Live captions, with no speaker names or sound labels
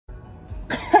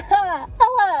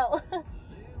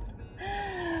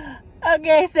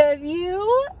Okay, so if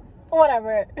you,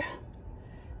 whatever.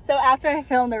 So after I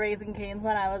filmed the Raising Cane's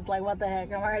one, I was like, what the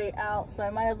heck, I'm already out, so I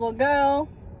might as well go.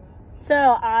 So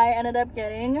I ended up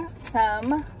getting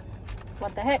some,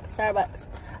 what the heck, Starbucks.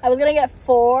 I was gonna get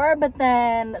 4, but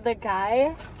then the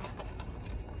guy,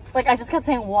 like, I just kept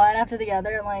saying one after the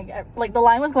other, and like the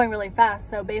line was going really fast,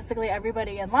 so basically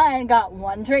everybody in line got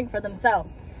 1 drink for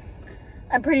themselves.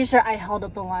 I'm pretty sure I held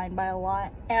up the line by a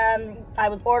lot, and I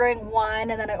was ordering 1,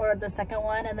 and then I ordered the second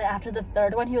one, and then after the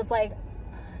third one, he was like,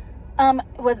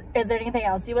 is there anything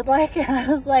else you would like? And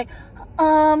I was like,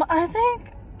 I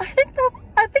think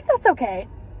that's okay.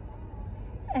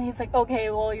 And he's like,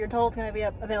 okay, well, your total's gonna be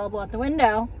available at the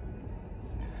window.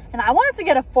 And I wanted to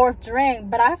get a 4th drink,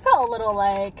 but I felt a little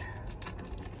like,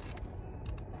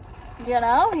 you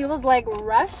know, he was like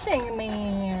rushing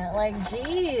me. Like,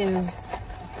 geez.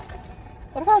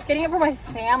 What if I was getting it for my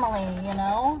family, you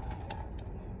know?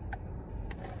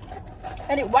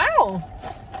 And wow.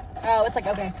 Oh, it's like,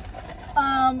 okay.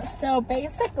 So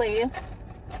basically,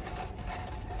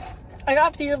 I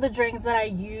got a few of the drinks that I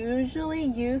usually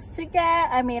used to get.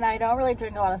 I mean, I don't really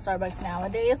drink a lot of Starbucks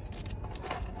nowadays.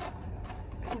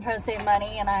 I'm trying to save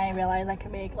money, and I realized I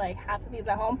can make like half of these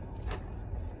at home.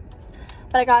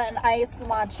 But I got an iced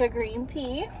matcha green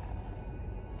tea.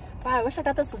 Wow, I wish I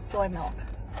got this with soy milk.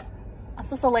 I'm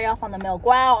supposed to lay off on the milk.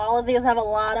 Wow, all of these have a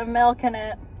lot of milk in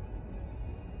it.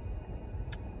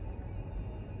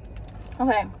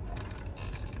 Okay.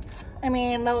 I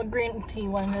mean, the green tea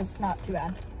one is not too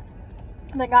bad.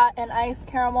 I got an iced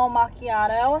caramel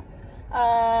macchiato.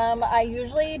 I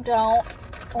usually don't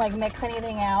like mix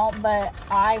anything out, but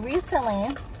I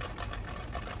recently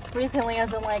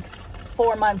as in like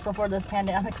 4 months before this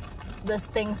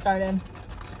thing started,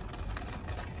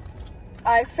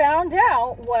 I found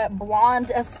out what blonde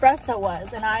espresso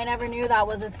was, and I never knew that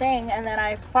was a thing, and then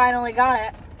I finally got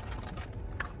it.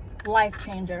 Life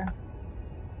changer.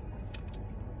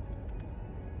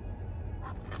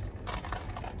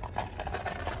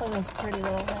 Look at this pretty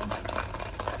little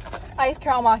thing. Iced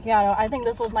caramel macchiato. I think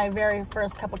this was my very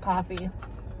first cup of coffee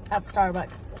at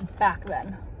Starbucks back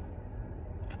then.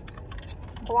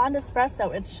 Blonde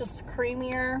espresso. It's just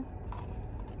creamier.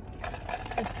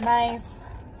 It's nice.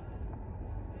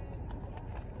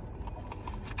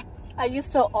 I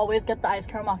used to always get the iced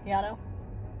caramel macchiato.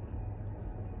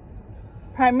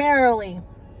 Primarily,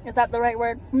 is that the right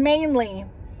word? Mainly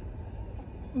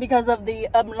because of the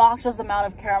obnoxious amount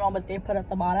of caramel that they put at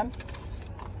the bottom.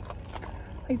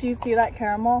 Like, do you see that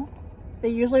caramel? They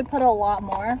usually put a lot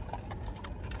more.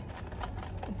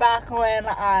 Back when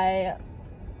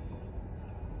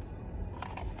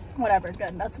whatever,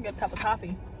 good. That's a good cup of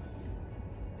coffee.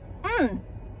 I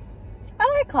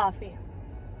like coffee.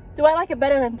 Do I like it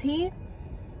better than tea?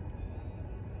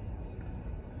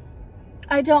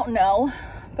 I don't know.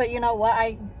 But you know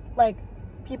what?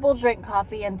 People drink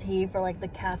coffee and tea for like the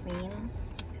caffeine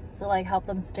to like help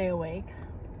them stay awake.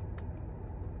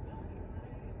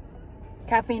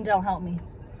 Caffeine don't help me.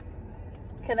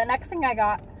 Okay, the next thing I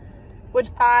got, which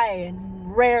I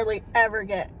rarely ever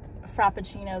get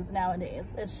frappuccinos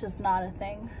nowadays. It's just not a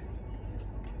thing.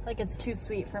 Like, it's too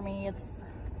sweet for me. It's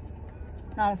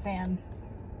not a fan.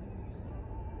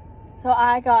 So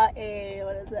I got a,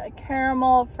 what is it? A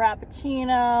caramel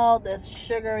frappuccino, this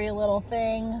sugary little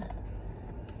thing.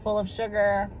 It's full of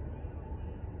sugar.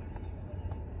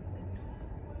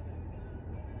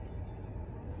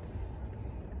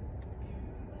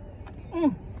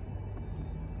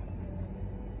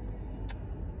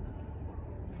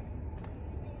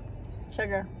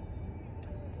 Sugar.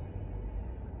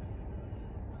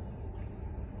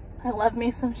 I love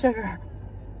me some sugar.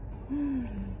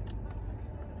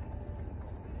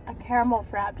 A caramel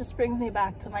frap just brings me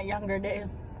back to my younger days.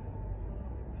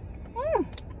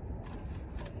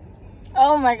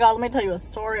 Oh my god, let me tell you a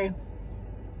story.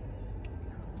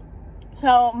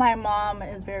 So my mom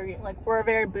is very, like, we're a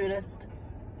very Buddhist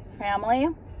family.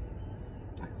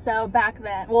 So back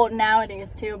then, well,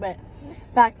 nowadays too, but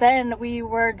back then we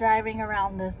were driving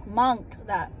around this monk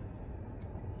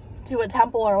to a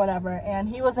temple or whatever, and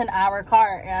he was in our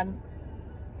car, and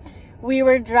we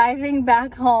were driving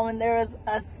back home, and there was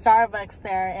a Starbucks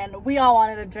there, and we all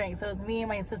wanted a drink. So it was me,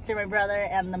 my sister, my brother,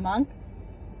 and the monk.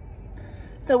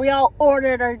 So we all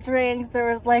ordered our drinks.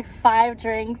 There was like 5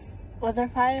 drinks. Was there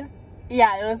 5?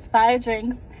 Yeah, it was 5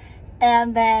 drinks.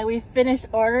 And then we finished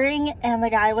ordering, and the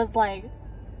guy was like,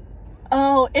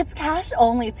 oh, it's cash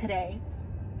only today.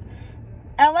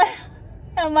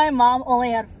 And my mom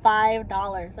only had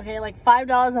 $5, okay? Like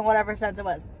 $5 and whatever cents it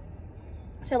was.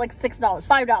 She had like $6,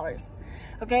 $5,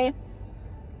 okay?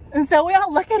 And so we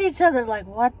all look at each other like,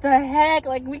 what the heck?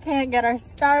 Like, we can't get our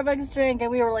Starbucks drink, and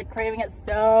we were like craving it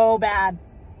so bad.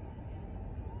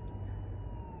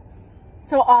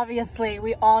 So obviously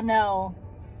we all know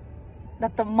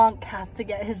that the monk has to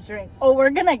get his drink. Oh, we're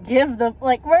gonna give them,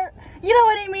 like, you know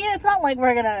what I mean? It's not like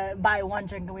we're gonna buy one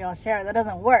drink and we all share. That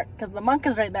doesn't work because the monk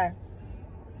is right there.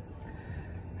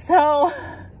 So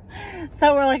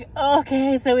we're like,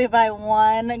 okay, so we buy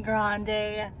one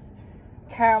grande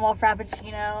caramel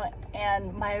frappuccino,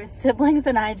 and my siblings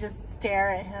and I just stare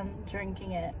at him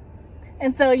drinking it.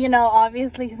 And so, you know,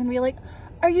 obviously he's gonna be like,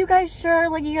 are you guys sure?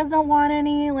 Like, you guys don't want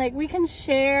any? Like, we can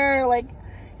share, like,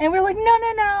 and we're like,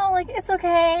 no, like, it's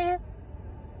okay.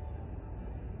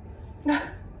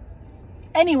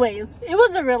 Anyways, it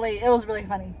was really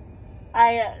funny.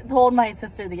 I told my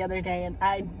sister the other day and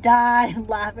I died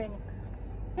laughing.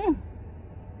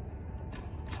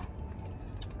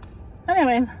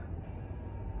 Anyways.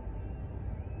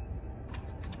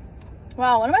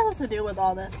 Wow, what am I supposed to do with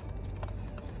all this?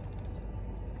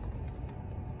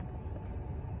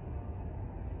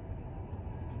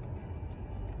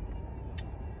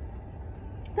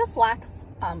 This lacks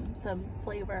some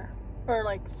flavor or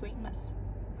like sweetness.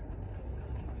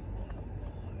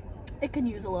 It could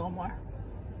use a little more.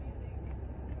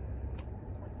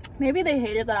 Maybe they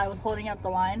hated that I was holding up the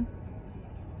line.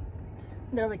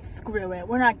 They're like, screw it,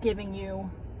 we're not giving you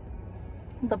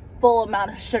the full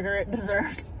amount of sugar it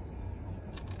deserves.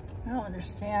 I don't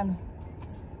understand.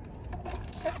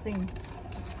 Let's see.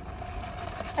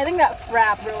 I think that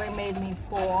frap really made me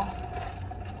full.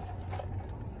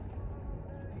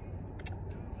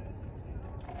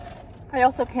 I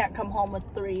also can't come home with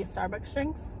 3 Starbucks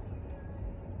drinks,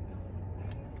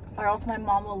 or else my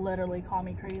mom will literally call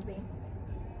me crazy.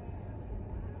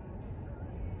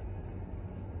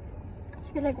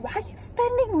 She'd be like, what are you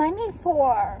spending money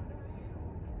for?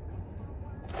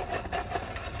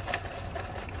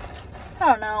 I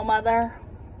don't know, mother.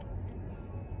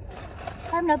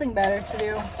 I have nothing better to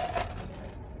do.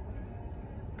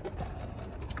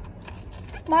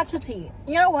 Matcha tea.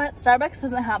 You know what? Starbucks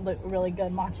doesn't have the really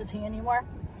good matcha tea anymore.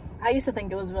 I used to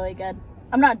think it was really good.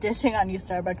 I'm not dishing on you,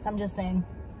 Starbucks. I'm just saying.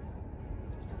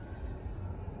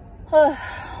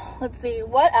 Let's see.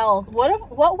 What else?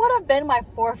 What would have been my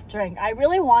 4th drink? I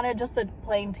really wanted just a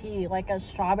plain tea, like a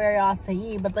strawberry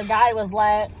acai, but the guy was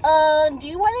like, do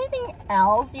you want anything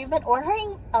else? You've been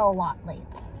ordering a lot lately.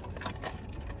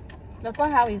 That's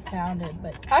not how he sounded,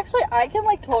 but actually I can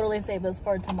like totally save this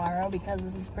for tomorrow because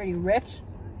this is pretty rich.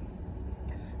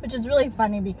 Which is really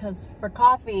funny because for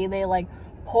coffee, they like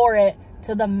pour it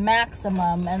to the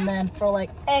maximum, and then for like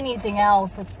anything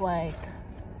else, it's like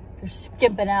you're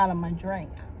skimping out on my drink.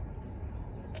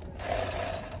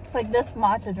 Like this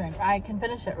matcha drink, I can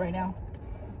finish it right now.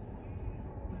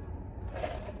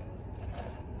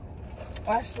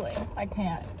 Actually, I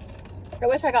can't. I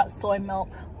wish I got soy milk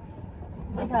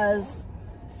because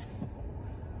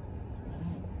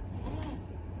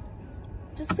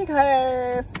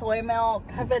soy milk,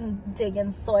 I've been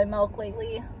digging soy milk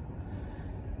lately,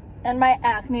 and my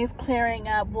acne is clearing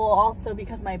up. Well, also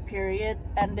because my period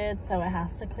ended, so it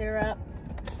has to clear up,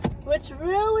 which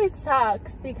really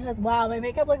sucks because wow, my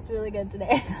makeup looks really good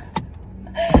today.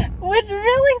 Which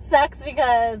really sucks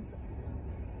because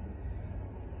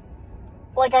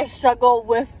like I struggle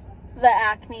with the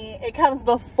acne. It comes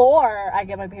before I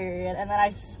get my period, and then I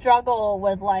struggle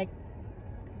with like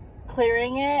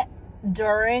clearing it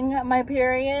during my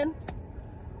period.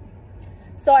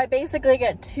 So I basically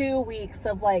get 2 weeks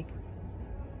of like,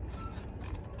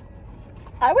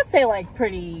 I would say like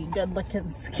pretty good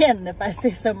looking skin if I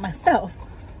say so myself,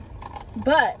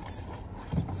 but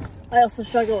I also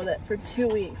struggle with it for 2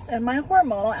 weeks, and my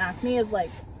hormonal acne is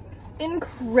like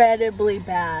incredibly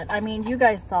bad. I mean, you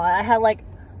guys saw it. I had like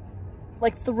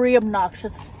 3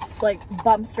 obnoxious like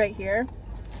bumps right here.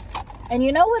 And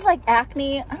you know with like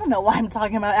acne, I don't know why I'm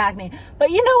talking about acne,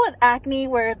 but you know with acne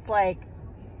where it's like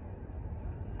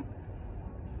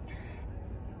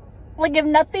if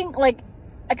nothing, like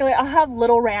I'll have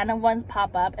little random ones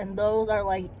pop up, and those are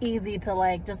like easy to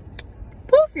like just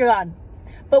poof, you're gone.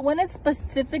 But when it's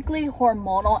specifically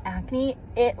hormonal acne,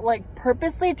 it like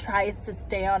purposely tries to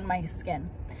stay on my skin.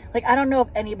 Like, I don't know if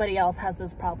anybody else has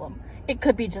this problem. It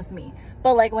could be just me.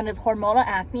 But like when it's hormonal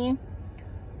acne,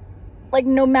 like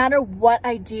no matter what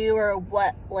I do or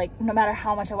what, like no matter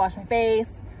how much I wash my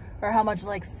face or how much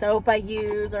like soap I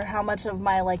use or how much of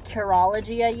my like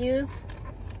Curology I use,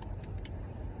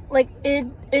 like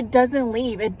it doesn't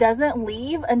leave. It doesn't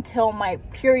leave until my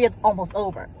period's almost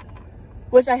over,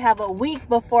 which I have a week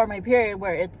before my period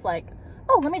where it's like,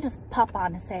 oh, let me just pop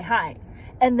on and say hi.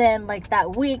 and then like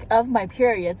that week of my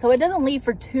period. So it doesn't leave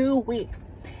for 2 weeks.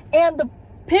 And the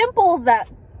pimples that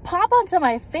pop onto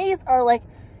my face are like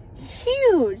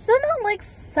huge. They're not like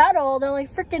subtle, they're like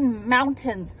freaking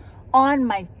mountains on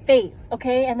my face,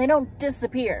 okay? And they don't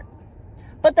disappear.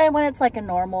 But then when it's like a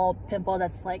normal pimple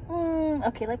that's like,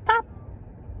 okay, like pop.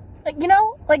 Like, you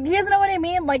know, like, you guys know what I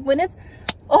mean? Like when it's,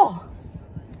 oh,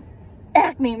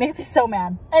 acne makes me so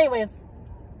mad. Anyways,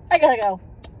 I gotta go.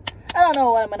 I don't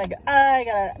know what I'm gonna go.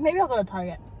 Maybe I'll go to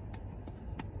Target.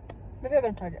 Maybe I'll go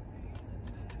to Target.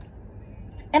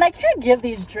 And I can't give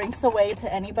these drinks away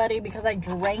to anybody because I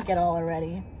drank it all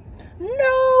already.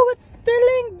 No, it's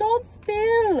spilling. Don't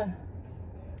spill.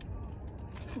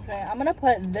 Okay, I'm gonna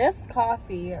put this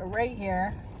coffee right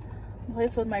here.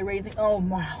 Replace with my Raisin. Oh,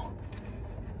 wow.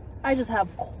 I just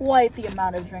have quite the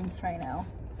amount of drinks right now.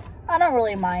 I don't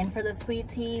really mind for the sweet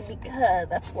tea because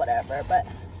that's whatever, but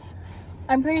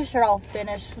I'm pretty sure I'll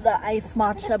finish the iced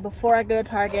matcha before I go to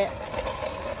Target.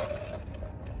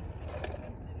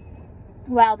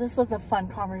 Wow, this was a fun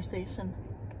conversation.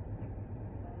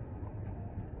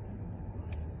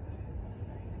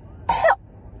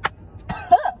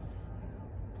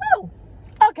 Oh,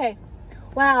 okay.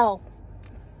 Wow.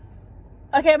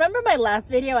 Okay, remember my last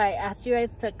video? I asked you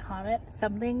guys to comment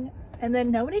something and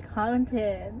then nobody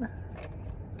commented.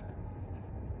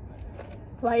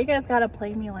 Why you guys gotta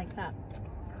play me like that?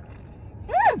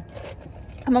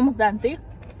 I'm almost done, see?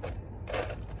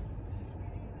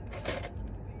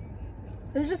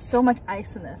 There's just so much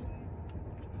ice in this.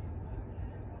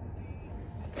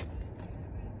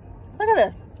 Look at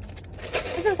this.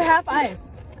 It's just half ice.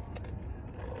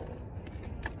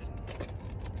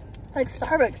 Like,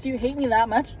 Starbucks, you hate me that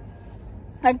much?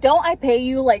 Like, don't I pay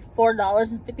you like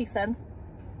 $4.50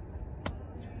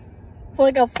 for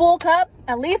like a full cup?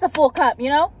 At least a full cup, you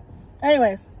know?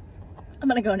 Anyways, I'm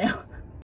gonna go now.